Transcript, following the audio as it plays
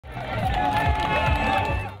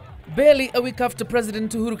Barely a week after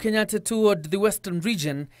President Uhuru Kenyatta toured the western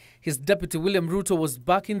region, his deputy William Ruto was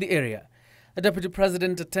back in the area. The deputy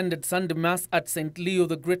president attended Sunday Mass at St. Leo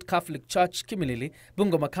the Great Catholic Church, Kimilili,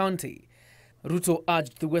 Bungoma County. Ruto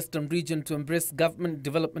urged the western region to embrace government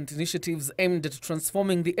development initiatives aimed at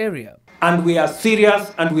transforming the area. And we are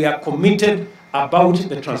serious and we are committed about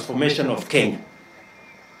the transformation of Kenya.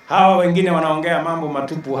 Hawa wengine wanaongea mambo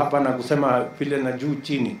matupu hapa na kusema vile na juu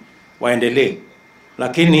chini waendelee.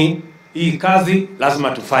 Lakini hii kazi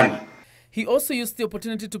lazima tufanye. He also used the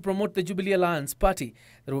opportunity to promote the Jubilee Alliance Party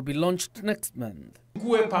that will be launched next month.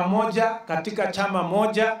 Kuwe pamoja katika chama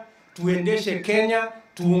moja, tuendeshe Kenya,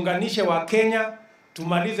 tuunganishe wa Kenya,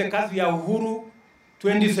 tumalize kazi ya uhuru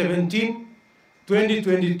 2017,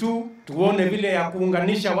 2022, tuone vile ya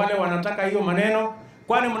kuunganisha wale wanataka hiyo maneno.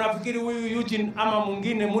 Kwani mnafikiri huyu Eugene ama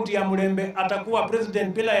mwingine mtu ya Mlembe atakuwa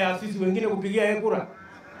president bila ya sisi wengine kupigia yeye kura?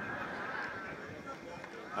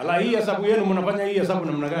 Ala hii hesabu yenu mnafanya hii hesabu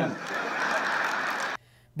namna gani?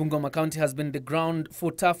 Bungoma County has been the ground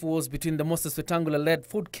for tough wars between the Moses Wetangula-led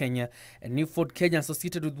Ford Kenya and New Ford Kenya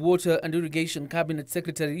associated with Water and Irrigation Cabinet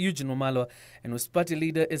Secretary Eugene Wamalwa and whose party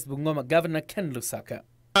leader is Bungoma Governor Ken Lusaka.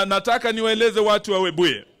 Nataka niwaeleze watu wa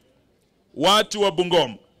Webuye, watu wa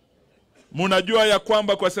Bungoma. Munajua ya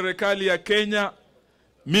kwamba kwa serikali ya Kenya,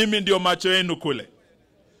 mimi ndio macho yenu kule.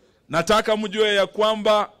 Nataka mjue ya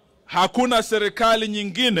kwamba hakuna serikali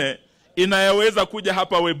nyingine inayoweza kuja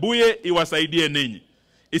hapa Webuye iwasaidie ninyi,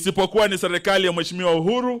 isipokuwa ni serikali ya Mheshimiwa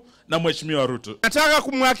Uhuru na Mheshimiwa Ruto. Nataka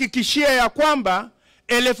kumhakikishia ya kwamba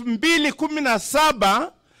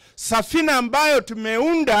 2017 safina ambayo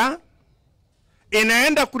tumeunda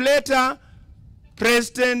inaenda kuleta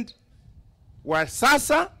president wa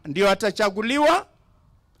sasa ndio atachaguliwa,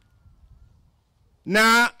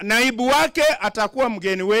 na naibu wake atakuwa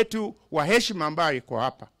mgeni wetu wa heshima ambaye iko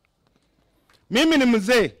hapa. Mimi ni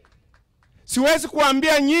mzee, siwezi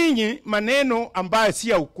kuambia nyinyi maneno ambayo si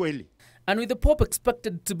ya ukweli. And with the Pope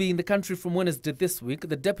expected to be in the country from Wednesday this week,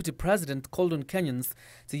 the Deputy President called on Kenyans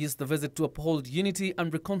to use the visit to uphold unity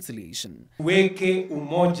and reconciliation. Weke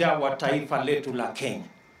umoja wa taifa letu la Kenya.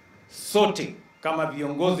 Sote kama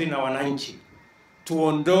viongozi na wananchi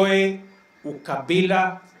tuondoe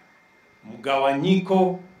ukabila,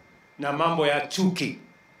 mgawanyiko na mambo ya chuki.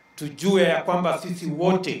 Tujue ya kwamba sisi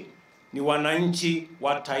wote ni wananchi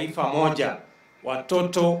wa taifa moja,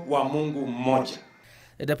 watoto wa Mungu mmoja.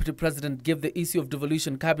 The Deputy President gave the issue of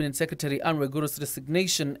Devolution Cabinet Secretary Waiguru's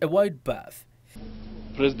resignation a wide berth.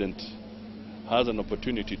 President has an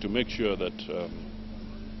opportunity to make sure that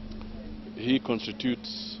he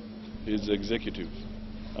constitutes his executive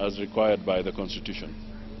as required by the Constitution.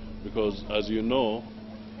 Because as you know,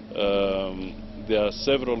 there are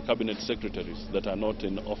several cabinet secretaries that are not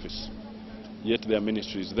in office, yet their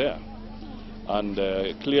ministry is there. And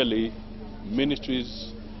clearly,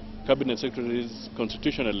 ministries, cabinet secretaries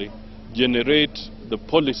constitutionally generate the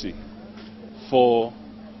policy for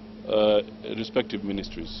respective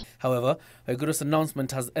ministries. However, Waiguru's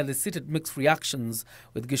announcement has elicited mixed reactions,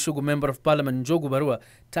 with Gishugu Member of Parliament Njogu Barua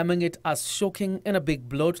terming it as shocking and a big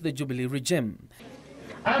blow to the Jubilee regime.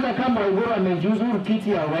 Hata kama Waiguru amejiuzuru kiti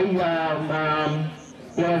ya waziri,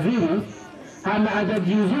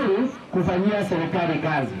 hajajiuzuru kufanyia serikali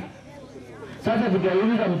kazi. Sasa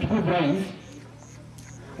tukiuliza mchukue rais,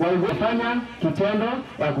 Waiguru fanya kitendo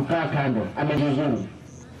ya kukaa kando, amejiuzuru.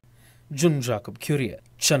 Jun Jacob Curia,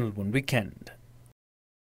 Channel 1 Weekend.